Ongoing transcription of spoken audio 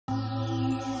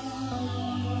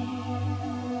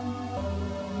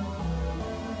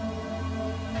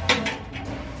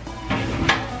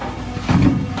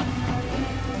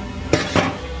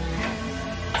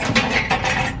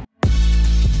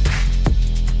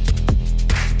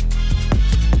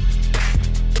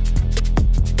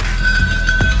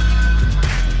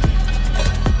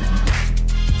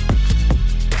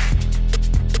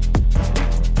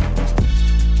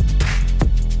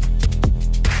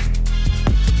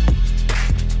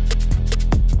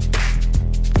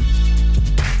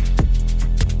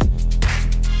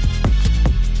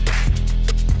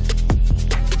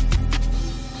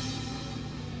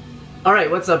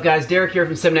Alright, what's up guys? Derek here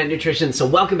from Simnett Nutrition. So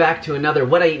welcome back to another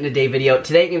What I Eat in a Day video.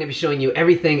 Today I'm going to be showing you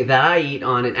everything that I eat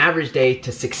on an average day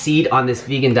to succeed on this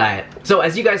vegan diet. So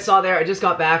as you guys saw there, I just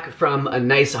got back from a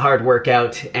nice hard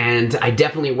workout and I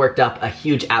definitely worked up a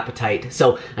huge appetite.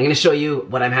 So I'm going to show you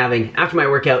what I'm having after my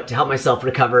workout to help myself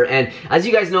recover. And as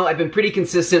you guys know, I've been pretty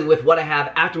consistent with what I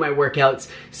have after my workouts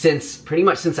pretty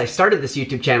much since I started this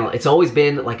YouTube channel. It's always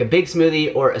been like a big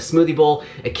smoothie or a smoothie bowl.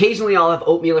 Occasionally I'll have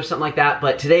oatmeal or something like that,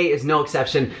 but today is no exception.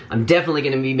 I'm definitely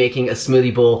going to be making a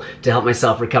smoothie bowl to help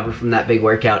myself recover from that big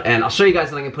workout, and I'll show you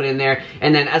guys what I'm going to put in there.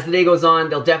 And then as the day goes on,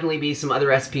 there'll definitely be some other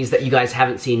recipes that you guys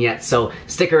haven't seen yet, so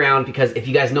stick around, because if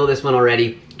you guys know this one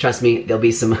already, trust me, there'll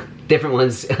be some different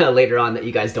ones later on that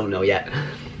you guys don't know yet.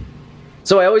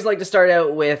 So I always like to start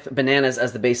out with bananas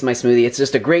as the base of my smoothie. It's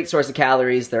just a great source of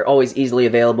calories. They're always easily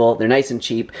available. They're nice and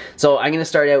cheap. So I'm going to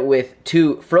start out with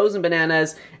 2 frozen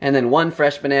bananas and then 1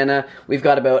 fresh banana. We've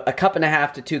got about 1.5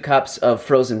 cups to 2 cups of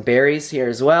frozen berries here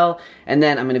as well. And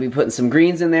then I'm going to be putting some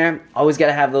greens in there. Always got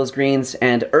to have those greens.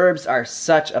 And herbs are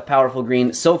such a powerful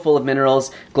green, so full of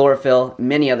minerals, chlorophyll,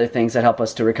 many other things that help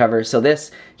us to recover. So this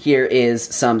here is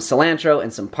some cilantro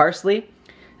and some parsley.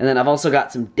 And then I've also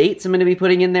got some dates I'm going to be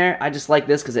putting in there. I just like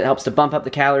this because it helps to bump up the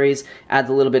calories, adds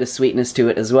a little bit of sweetness to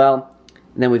it as well.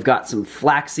 And then we've got some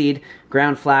flaxseed.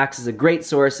 Ground flax is a great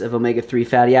source of omega-3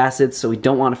 fatty acids, so we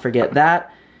don't want to forget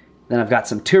that. Then I've got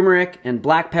some turmeric and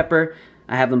black pepper.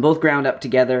 I have them both ground up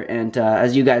together, and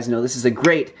as you guys know, this is a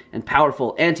great and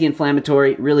powerful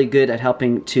anti-inflammatory, really good at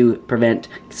helping to prevent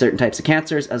certain types of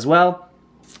cancers as well.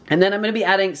 And then I'm going to be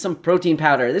adding some protein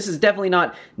powder. This is definitely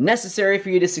not necessary for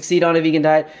you to succeed on a vegan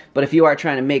diet, but if you are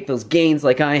trying to make those gains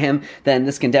like I am, then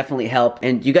this can definitely help.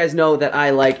 And you guys know that I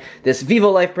like this Vivo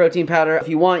Life protein powder. If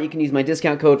you want, you can use my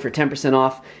discount code for 10%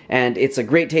 off, and it's a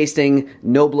great tasting,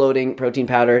 no bloating protein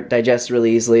powder, digests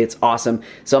really easily, it's awesome.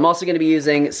 So I'm also going to be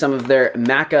using some of their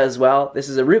maca as well. This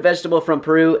is a root vegetable from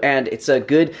Peru, and it's a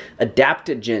good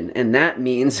adaptogen, and that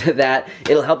means that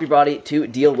it'll help your body to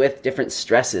deal with different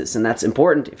stresses, and that's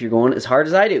important if you're going as hard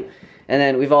as I do. And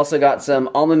then we've also got some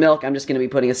almond milk. I'm just going to be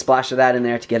putting a splash of that in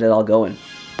there to get it all going.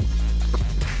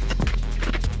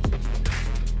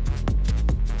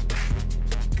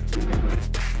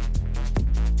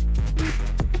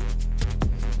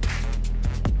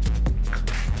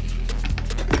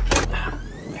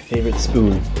 My favorite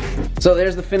spoon. So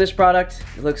there's the finished product.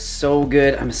 It looks so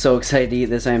good. I'm so excited to eat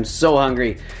this. I am so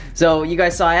hungry. So you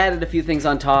guys saw I added a few things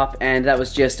on top, and that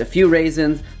was just a few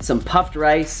raisins, some puffed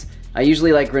rice. I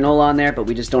usually like granola on there, but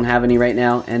we just don't have any right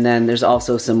now. And then there's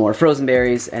also some more frozen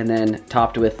berries, and then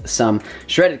topped with some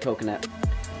shredded coconut.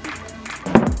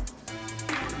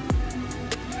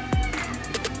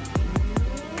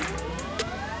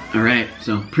 Alright,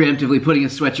 so preemptively putting a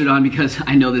sweatshirt on because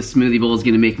I know this smoothie bowl is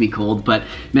going to make me cold, but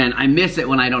man, I miss it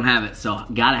when I don't have it, so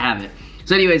gotta have it.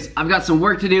 So anyways, I've got some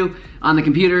work to do on the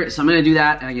computer, so I'm going to do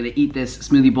that, and I'm going to eat this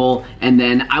smoothie bowl, and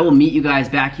then I will meet you guys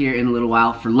back here in a little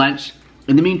while for lunch.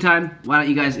 In the meantime, why don't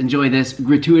you guys enjoy this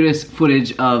gratuitous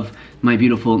footage of my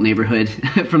beautiful neighborhood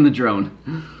from the drone.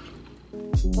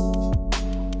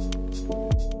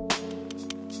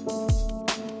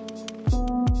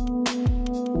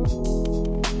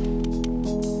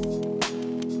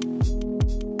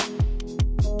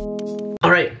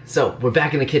 Alright, so we're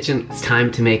back in the kitchen. It's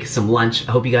time to make some lunch.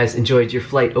 I hope you guys enjoyed your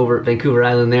flight over Vancouver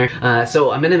Island there.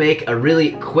 So I'm gonna make a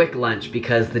really quick lunch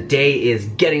because the day is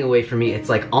getting away from me. It's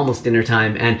like almost dinner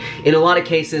time, and in a lot of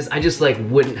cases, I just like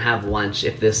wouldn't have lunch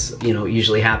if this, you know,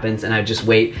 usually happens, and I'd just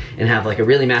wait and have like a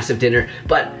really massive dinner.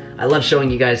 But I love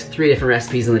showing you guys 3 different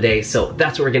recipes in the day, so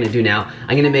that's what we're gonna do now.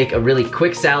 I'm gonna make a really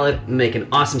quick salad, make an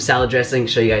awesome salad dressing,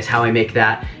 show you guys how I make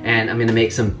that, and I'm gonna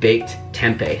make some baked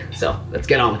tempeh. So let's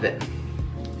get on with it.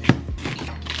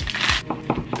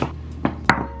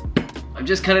 I've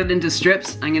just cut it into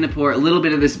strips. I'm gonna pour a little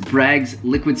bit of this Bragg's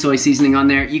liquid soy seasoning on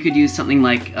there. You could use something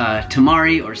like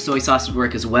tamari or soy sauce would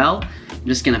work as well. I'm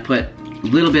just gonna put a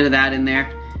little bit of that in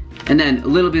there. And then a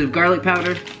little bit of garlic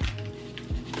powder,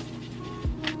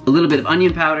 a little bit of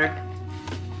onion powder,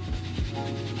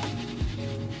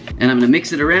 and I'm gonna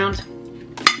mix it around.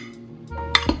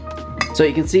 So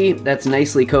you can see that's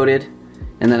nicely coated.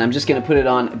 And then I'm just gonna put it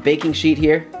on a baking sheet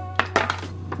here.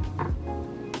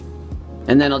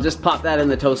 And then I'll just pop that in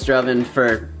the toaster oven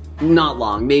for not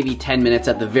long, maybe 10 minutes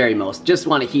at the very most. Just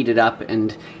want to heat it up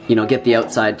and, you know, get the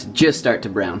outside to just start to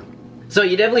brown. So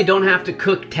you definitely don't have to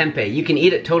cook tempeh. You can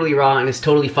eat it totally raw and it's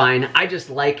totally fine. I just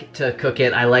like to cook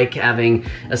it. I like having,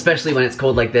 especially when it's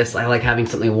cold like this, I like having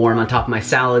something warm on top of my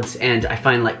salads, and I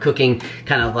find like cooking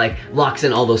kind of like locks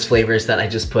in all those flavors that I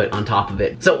just put on top of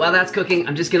it. So while that's cooking,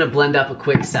 I'm just gonna blend up a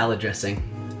quick salad dressing.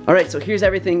 All right, so here's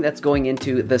everything that's going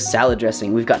into the salad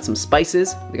dressing. We've got some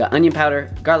spices, we got onion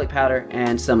powder, garlic powder,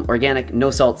 and some organic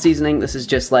no salt seasoning. This is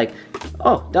just like,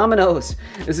 oh, Domino's.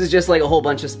 This is just like a whole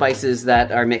bunch of spices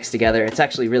that are mixed together. It's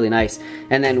actually really nice.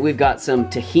 And then we've got some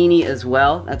tahini as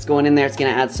well. That's going in there. It's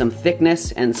gonna add some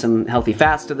thickness and some healthy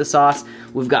fats to the sauce.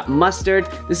 We've got mustard.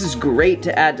 This is great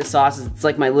to add to sauces. It's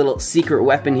like my little secret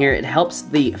weapon here. It helps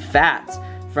the fats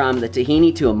from the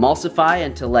tahini to emulsify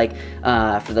and to like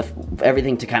for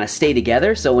everything to kind of stay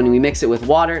together. So when we mix it with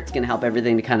water, it's gonna help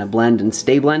everything to kind of blend and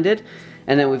stay blended.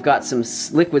 And then we've got some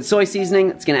liquid soy seasoning.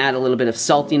 It's gonna add a little bit of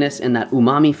saltiness and that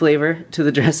umami flavor to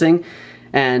the dressing.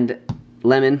 And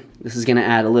lemon, this is gonna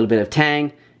add a little bit of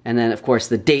tang. And then of course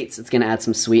the dates, it's gonna add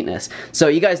some sweetness. So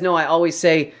you guys know I always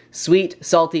say sweet,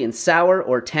 salty, and sour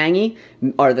or tangy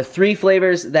are the three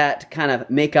flavors that kind of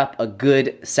make up a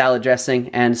good salad dressing.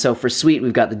 And so for sweet,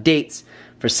 we've got the dates.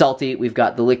 For salty, we've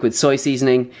got the liquid soy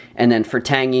seasoning. And then for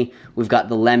tangy, we've got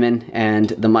the lemon, and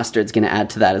the mustard's gonna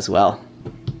add to that as well.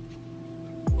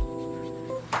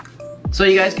 So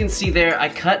you guys can see there, I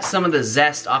cut some of the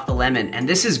zest off the lemon, and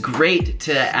this is great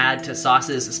to add to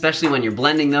sauces, especially when you're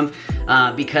blending them,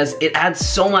 because it adds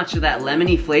so much of that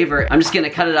lemony flavor. I'm just gonna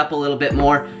cut it up a little bit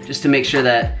more, just to make sure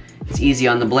that it's easy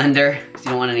on the blender, because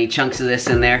you don't want any chunks of this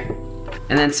in there.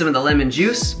 And then some of the lemon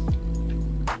juice.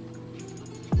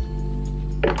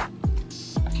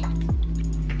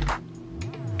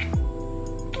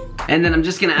 And then I'm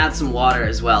just gonna add some water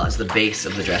as well as the base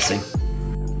of the dressing.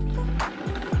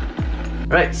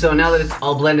 All right, so now that it's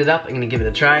all blended up, I'm gonna give it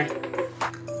a try.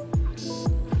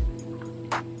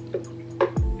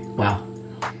 Wow,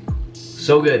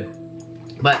 so good.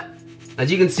 But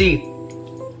as you can see,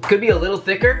 could be a little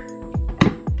thicker.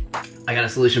 I got a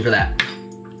solution for that.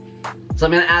 So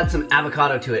I'm gonna add some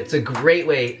avocado to it. It's a great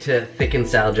way to thicken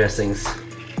salad dressings.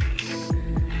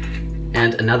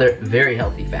 And another very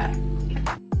healthy fat.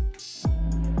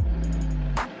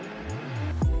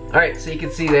 All right, so you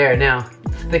can see there now,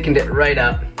 thickened it right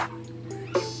up.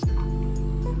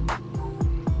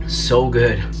 So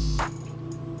good.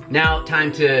 Now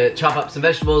time to chop up some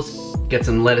vegetables, get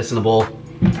some lettuce in a bowl,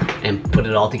 and put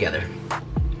it all together.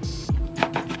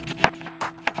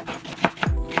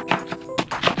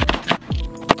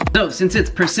 So since it's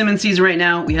persimmon season right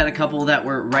now, we had a couple that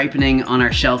were ripening on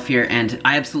our shelf here, and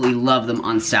I absolutely love them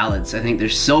on salads. I think they're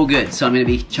so good. So I'm gonna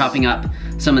be chopping up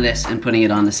some of this and putting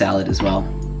it on the salad as well.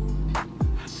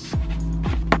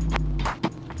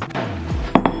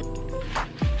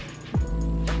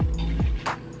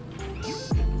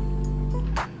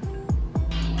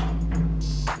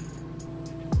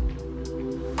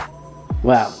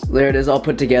 Wow, there it is all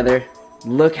put together.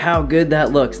 Look how good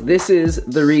that looks. This is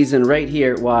the reason right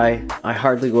here why I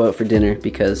hardly go out for dinner,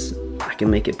 because I can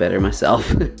make it better myself.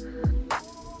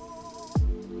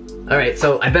 All right,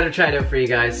 so I better try it out for you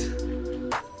guys.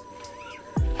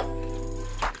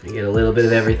 I get a little bit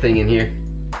of everything in here.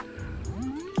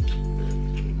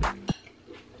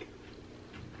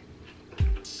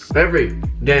 Every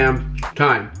damn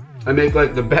time I make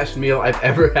like the best meal I've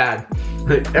ever had.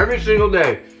 Like, every single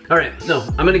day. All right, so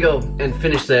I'm gonna go and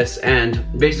finish this, and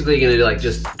basically gonna like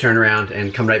just turn around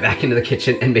and come right back into the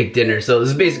kitchen and make dinner. So this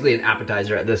is basically an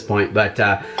appetizer at this point, but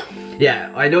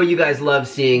yeah, I know you guys love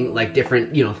seeing like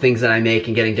different, you know, things that I make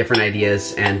and getting different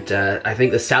ideas, and I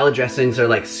think the salad dressings are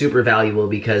like super valuable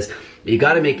because you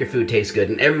gotta make your food taste good,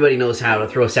 and everybody knows how to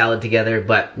throw salad together,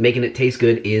 but making it taste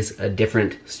good is a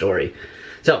different story.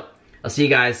 So I'll see you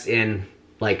guys in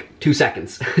like 2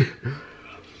 seconds.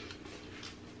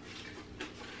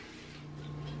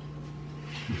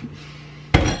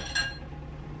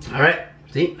 All right,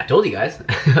 see, I told you guys.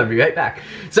 I'll be right back.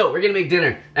 So we're gonna make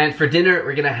dinner, and for dinner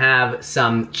we're gonna have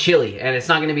some chili, and it's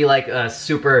not gonna be like a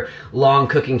super long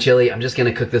cooking chili. I'm just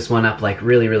gonna cook this one up like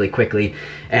really, really quickly.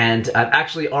 And I've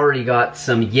actually already got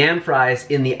some yam fries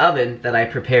in the oven that I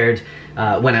prepared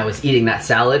when I was eating that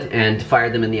salad and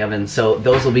fired them in the oven. So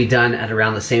those will be done at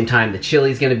around the same time the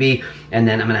chili's gonna be, and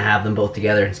then I'm gonna have them both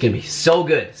together. It's gonna be so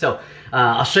good. So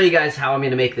I'll show you guys how I'm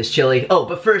gonna make this chili. Oh,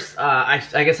 but first, I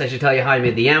guess I should tell you how I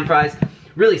made the yam fries.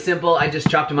 Really simple. I just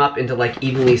chopped them up into like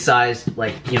evenly sized,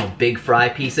 like, you know, big fry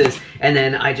pieces, and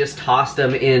then I just tossed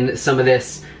them in some of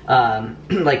this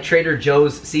like Trader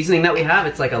Joe's seasoning that we have.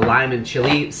 It's like a lime and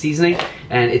chili seasoning,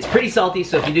 and it's pretty salty,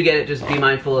 so if you do get it, just be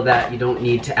mindful of that. You don't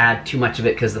need to add too much of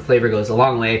it because the flavor goes a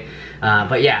long way.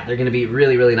 But yeah, they're gonna be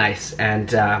really, really nice,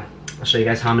 and I'll show you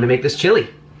guys how I'm gonna make this chili.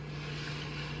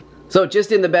 So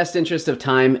just in the best interest of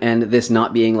time and this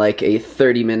not being like a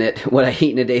 30-minute what I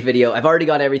eat in a day video, I've already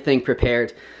got everything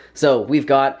prepared. So we've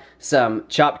got some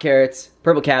chopped carrots,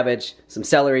 purple cabbage, some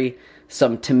celery,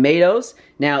 some tomatoes.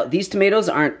 Now, these tomatoes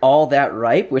aren't all that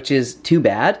ripe, which is too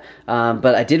bad,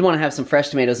 but I did want to have some fresh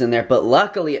tomatoes in there, but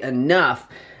luckily enough,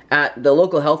 at the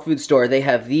local health food store, they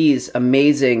have these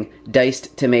amazing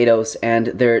diced tomatoes, and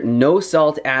they're no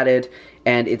salt added,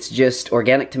 and it's just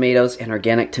organic tomatoes and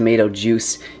organic tomato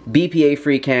juice,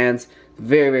 BPA-free cans.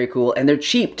 Very, very cool, and they're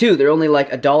cheap too. They're only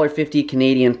like $1.50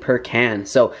 Canadian per can.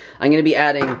 So I'm gonna be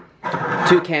adding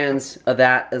 2 cans of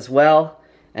that as well,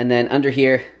 and then under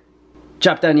here,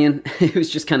 chopped onion. It was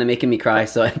just kind of making me cry,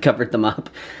 so I covered them up.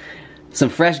 Some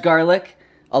fresh garlic,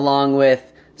 along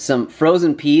with some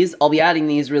frozen peas. I'll be adding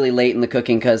these really late in the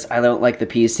cooking because I don't like the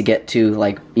peas to get too,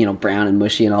 like, you know, brown and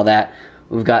mushy and all that.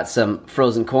 We've got some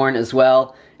frozen corn as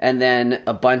well, and then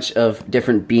a bunch of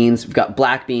different beans. We've got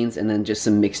black beans and then just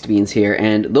some mixed beans here,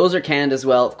 and those are canned as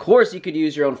well. Of course, you could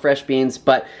use your own fresh beans,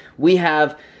 but we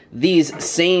have these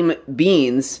same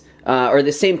beans, or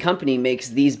the same company makes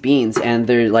these beans, and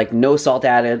they're like no salt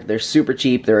added, they're super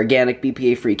cheap, they're organic,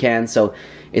 BPA-free cans, so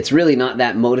it's really not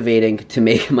that motivating to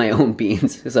make my own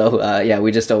beans. So yeah,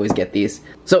 we just always get these.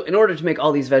 So in order to make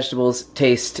all these vegetables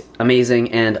taste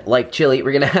amazing and like chili,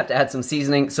 we're gonna have to add some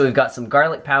seasoning. So we've got some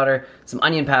garlic powder, some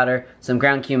onion powder, some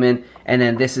ground cumin, and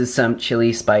then this is some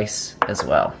chili spice as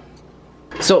well.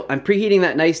 So I'm preheating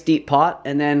that nice deep pot,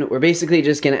 and then we're basically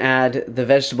just gonna add the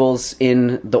vegetables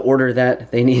in the order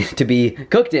that they need to be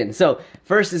cooked in. So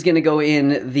first is gonna go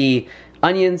in the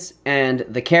onions and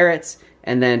the carrots,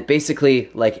 and then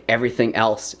basically like everything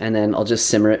else, and then I'll just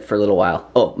simmer it for a little while.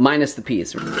 Oh, minus the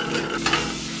peas.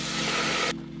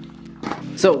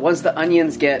 So once the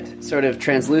onions get sort of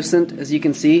translucent, as you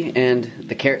can see, and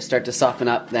the carrots start to soften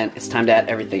up, then it's time to add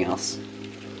everything else.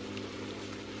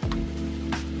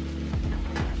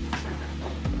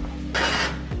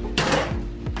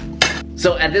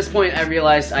 So at this point, I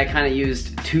realized I kind of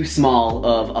used too small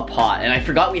of a pot, and I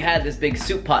forgot we had this big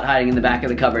soup pot hiding in the back of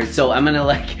the cupboard, so I'm gonna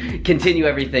like continue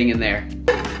everything in there.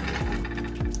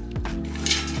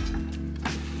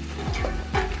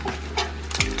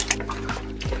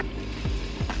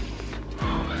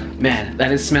 Man,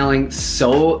 that is smelling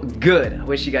so good. I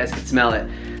wish you guys could smell it.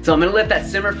 So I'm gonna let that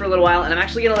simmer for a little while, and I'm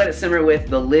actually gonna let it simmer with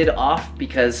the lid off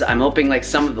because I'm hoping like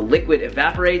some of the liquid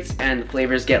evaporates and the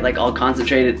flavors get like all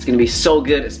concentrated. It's gonna be so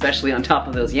good, especially on top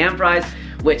of those yam fries,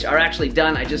 which are actually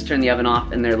done. I just turned the oven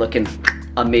off and they're looking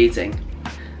amazing.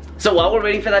 So while we're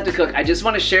waiting for that to cook, I just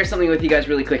want to share something with you guys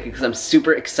really quickly because I'm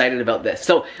super excited about this.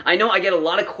 So I know I get a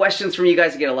lot of questions from you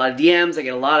guys, I get a lot of DMs, I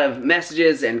get a lot of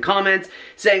messages and comments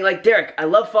saying like, Derek, I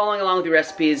love following along with your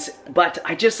recipes, but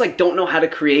I just like don't know how to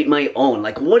create my own.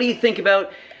 Like, what do you think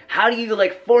about? How do you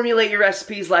like formulate your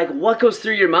recipes? Like, what goes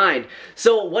through your mind?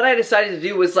 So what I decided to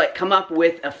do was like come up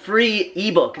with a free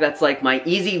ebook that's like my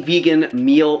easy vegan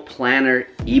meal planner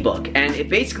ebook, and it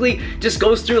basically just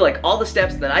goes through like all the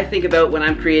steps that I think about when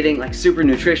I'm creating like super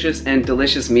nutritious and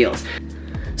delicious meals.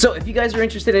 So if you guys are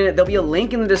interested in it, there'll be a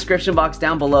link in the description box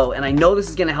down below, and I know this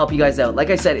is gonna help you guys out.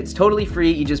 Like I said, it's totally free.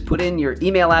 You just put in your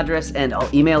email address and I'll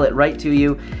email it right to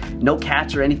you. No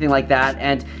catch or anything like that.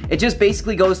 And it just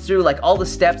basically goes through like all the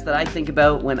steps that I think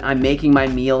about when I'm making my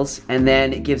meals, and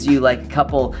then it gives you like a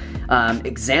couple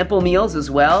example meals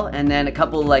as well, and then a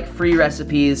couple like free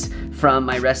recipes from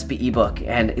my recipe ebook,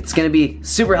 and it's gonna be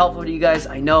super helpful to you guys.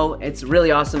 I know, it's really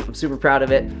awesome. I'm super proud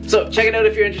of it. So check it out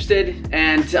if you're interested,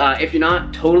 and if you're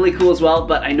not, totally cool as well,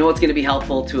 but I know it's gonna be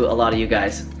helpful to a lot of you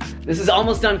guys. This is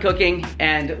almost done cooking,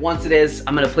 and once it is,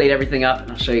 I'm gonna plate everything up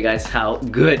and I'll show you guys how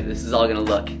good this is all gonna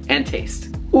look and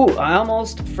taste. Ooh, I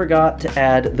almost forgot to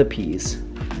add the peas.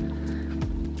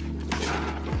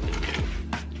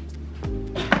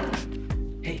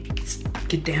 Hey,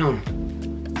 get down.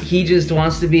 He just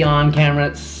wants to be on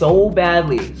camera so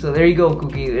badly. So there you go,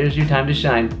 Cookie, there's your time to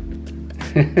shine.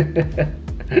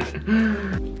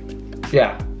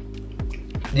 Yeah,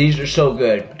 these are so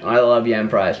good. I love yam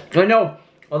fries. I know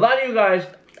a lot of you guys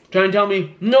try and tell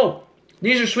me, no,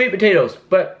 these are sweet potatoes.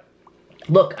 But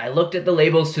look, I looked at the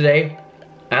labels today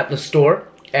at the store,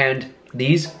 and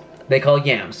these they call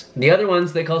yams. The other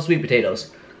ones they call sweet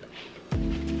potatoes.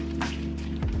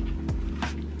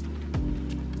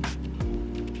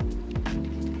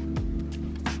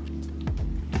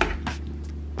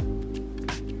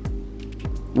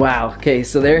 Wow, okay,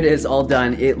 so there it is, all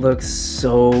done. It looks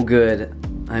so good.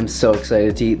 I'm so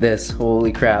excited to eat this,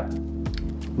 holy crap.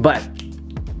 But,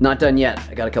 not done yet.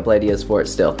 I got a couple ideas for it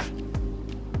still.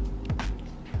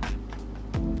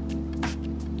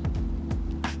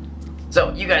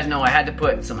 So, you guys know I had to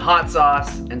put some hot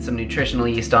sauce and some nutritional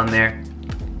yeast on there.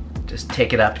 Just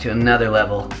take it up to another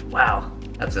level. Wow,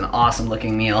 that's an awesome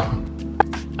looking meal.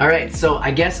 Alright, so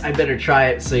I guess I better try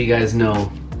it so you guys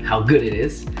know how good it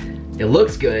is. It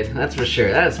looks good, that's for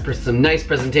sure. That is some nice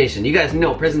presentation. You guys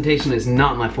know presentation is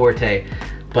not my forte,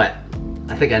 but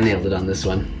I think I nailed it on this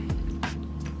one.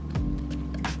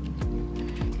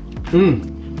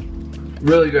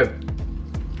 Really good.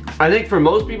 I think for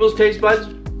most people's taste buds,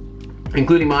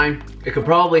 including mine, it could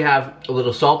probably have a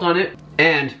little salt on it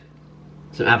and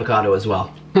some avocado as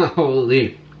well.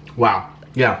 Holy, wow.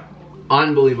 Yeah,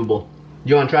 unbelievable.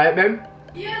 You wanna try it, babe?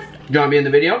 Yes. You wanna be in the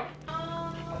video?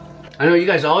 I know you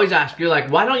guys always ask, you're like,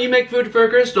 why don't you make food for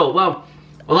Crystal? Well,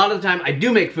 a lot of the time I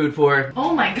do make food for her.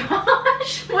 Oh my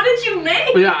gosh, what did you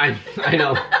make? Yeah, I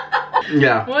know.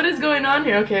 Yeah. What is going on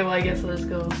here? Okay, well I guess let's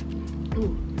go.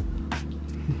 Ooh.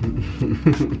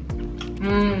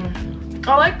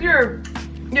 I like your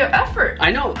effort.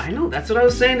 I know, that's what I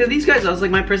was saying to these guys. I was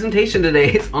like, my presentation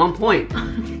today is on point.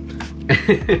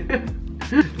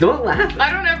 Don't laugh.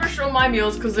 I don't ever show my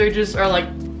meals because they just are like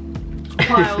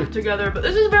piled together, but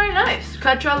this is very nice.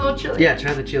 Can I try a little chili? Yeah,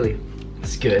 try the chili.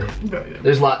 It's good. Very good.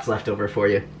 There's lots left over for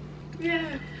you.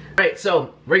 Yeah. Alright,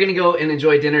 so we're gonna go and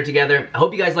enjoy dinner together. I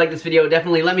hope you guys like this video.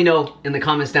 Definitely let me know in the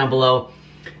comments down below.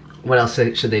 What else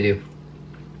should they do?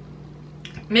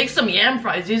 Make some yam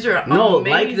fries. These are No,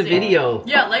 amazing. like the video.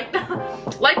 Yeah, like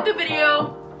the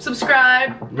video,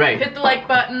 subscribe, Right. hit the like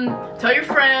button, tell your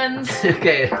friends,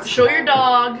 Okay. show your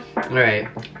dog. Alright.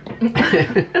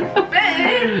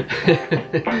 Babe.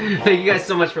 Thank you guys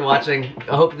so much for watching.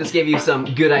 I hope this gave you some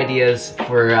good ideas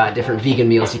for different vegan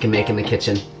meals you can make in the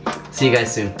kitchen. See you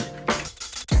guys soon.